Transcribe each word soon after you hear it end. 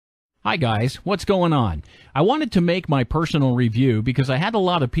Hi guys, what's going on? I wanted to make my personal review because I had a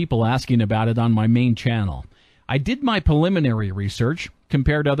lot of people asking about it on my main channel. I did my preliminary research,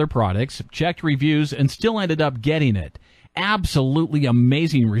 compared other products, checked reviews, and still ended up getting it. Absolutely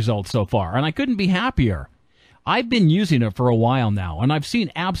amazing results so far, and I couldn't be happier. I've been using it for a while now, and I've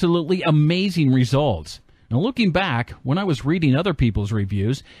seen absolutely amazing results. Now looking back, when I was reading other people's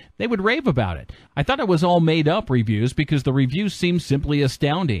reviews, they would rave about it. I thought it was all made up reviews because the reviews seemed simply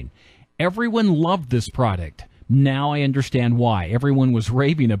astounding. Everyone loved this product. Now I understand why everyone was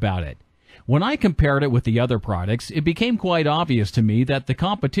raving about it. When I compared it with the other products, it became quite obvious to me that the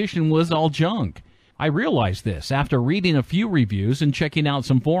competition was all junk. I realized this after reading a few reviews and checking out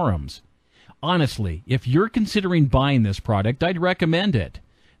some forums. Honestly, if you're considering buying this product, I'd recommend it.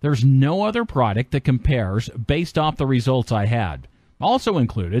 There's no other product that compares based off the results I had. Also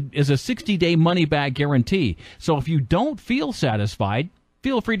included is a 60-day money-back guarantee, so if you don't feel satisfied,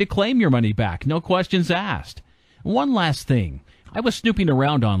 feel free to claim your money back, no questions asked. One last thing. I was snooping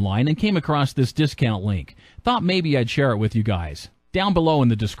around online and came across this discount link. Thought maybe I'd share it with you guys. Down below in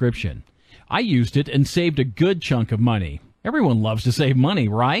the description. I used it and saved a good chunk of money. Everyone loves to save money,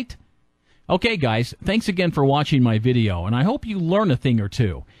 right? Okay guys, thanks again for watching my video, and I hope you learn a thing or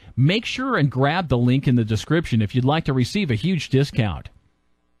two. Make sure and grab the link in the description if you'd like to receive a huge discount.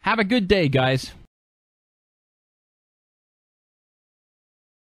 Have a good day, guys.